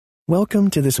Welcome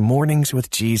to this Mornings with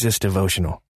Jesus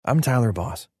devotional. I'm Tyler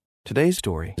Boss. Today's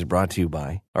story is brought to you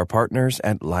by our partners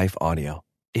at Life Audio.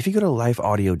 If you go to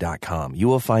lifeaudio.com, you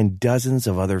will find dozens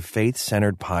of other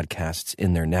faith-centered podcasts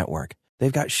in their network.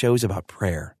 They've got shows about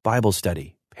prayer, Bible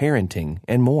study, parenting,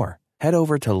 and more. Head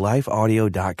over to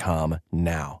lifeaudio.com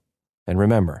now. And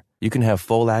remember, you can have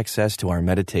full access to our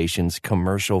meditations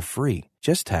commercial-free.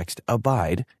 Just text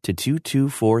ABIDE to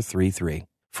 22433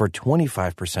 for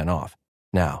 25% off.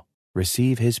 Now,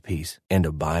 receive His peace and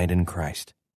abide in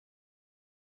Christ.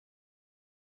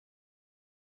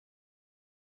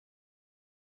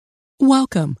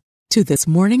 Welcome to this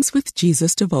Mornings with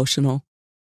Jesus devotional,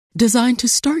 designed to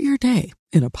start your day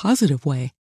in a positive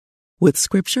way with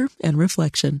scripture and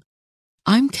reflection.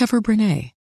 I'm Kever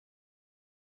Brene.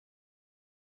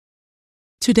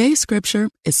 Today's scripture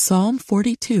is Psalm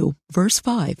 42, verse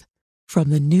 5,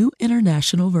 from the New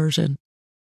International Version.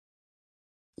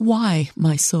 Why,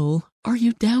 my soul, are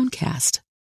you downcast?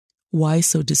 Why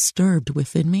so disturbed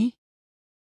within me?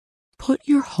 Put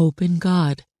your hope in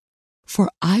God,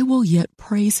 for I will yet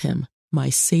praise Him,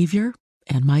 my Savior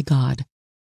and my God.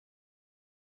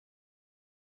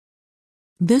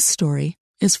 This story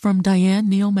is from Diane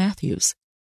Neal Matthews.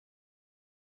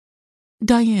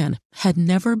 Diane had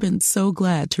never been so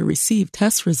glad to receive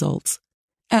test results.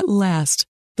 At last,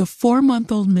 the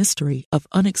 4-month-old mystery of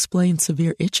unexplained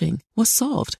severe itching was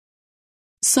solved.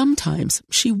 Sometimes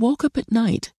she woke up at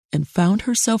night and found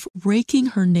herself raking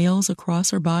her nails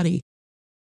across her body.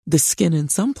 The skin in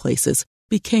some places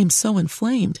became so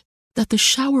inflamed that the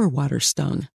shower water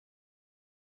stung.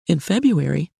 In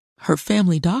February, her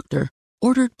family doctor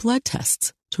ordered blood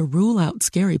tests to rule out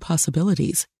scary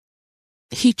possibilities.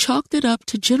 He chalked it up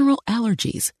to general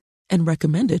allergies and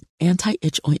recommended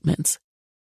anti-itch ointments.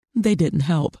 They didn't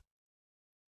help.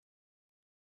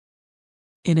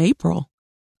 In April,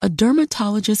 a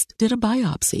dermatologist did a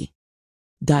biopsy,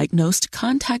 diagnosed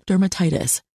contact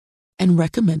dermatitis, and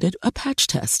recommended a patch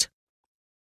test.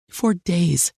 For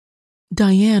days,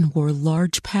 Diane wore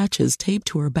large patches taped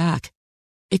to her back,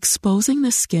 exposing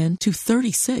the skin to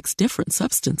 36 different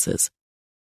substances.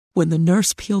 When the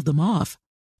nurse peeled them off,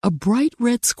 a bright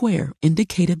red square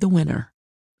indicated the winner,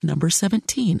 number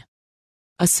 17.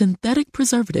 A synthetic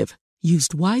preservative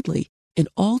used widely in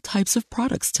all types of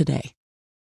products today.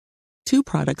 2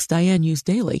 products Diane used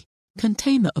daily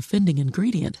contain the offending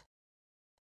ingredient.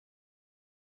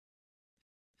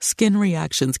 Skin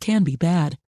reactions can be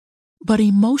bad, but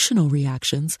emotional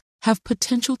reactions have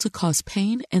potential to cause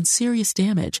pain and serious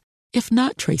damage if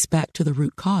not traced back to the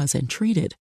root cause and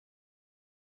treated.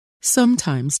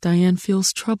 Sometimes Diane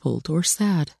feels troubled or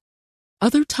sad.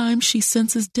 Other times she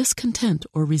senses discontent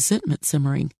or resentment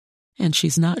simmering, and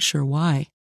she's not sure why.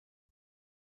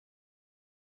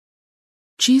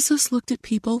 Jesus looked at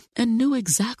people and knew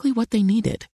exactly what they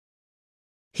needed.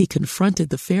 He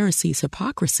confronted the Pharisees'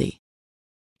 hypocrisy.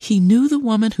 He knew the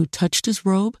woman who touched his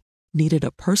robe needed a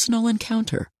personal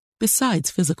encounter besides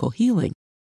physical healing.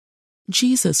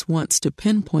 Jesus wants to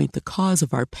pinpoint the cause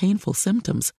of our painful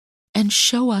symptoms and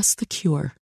show us the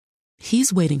cure.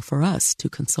 He's waiting for us to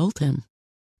consult Him.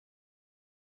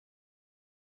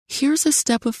 Here's a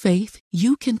step of faith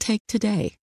you can take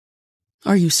today.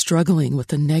 Are you struggling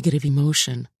with a negative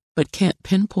emotion but can't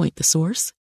pinpoint the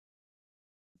source?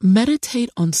 Meditate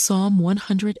on Psalm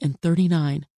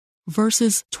 139,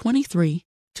 verses 23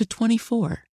 to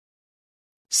 24.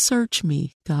 Search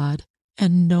me, God,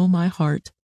 and know my heart.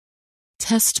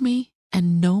 Test me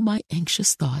and know my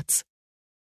anxious thoughts.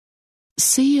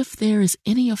 See if there is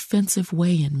any offensive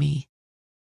way in me,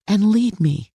 and lead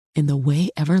me in the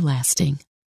way everlasting.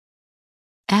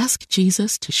 Ask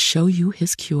Jesus to show you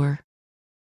His cure.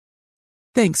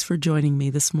 Thanks for joining me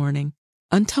this morning.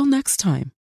 Until next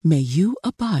time, may you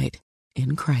abide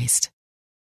in Christ.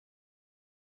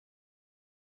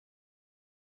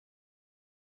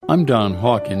 I'm Don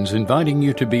Hawkins, inviting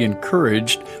you to be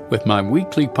encouraged with my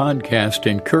weekly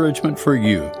podcast, Encouragement for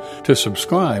You. To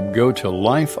subscribe, go to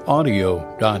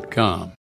lifeaudio.com.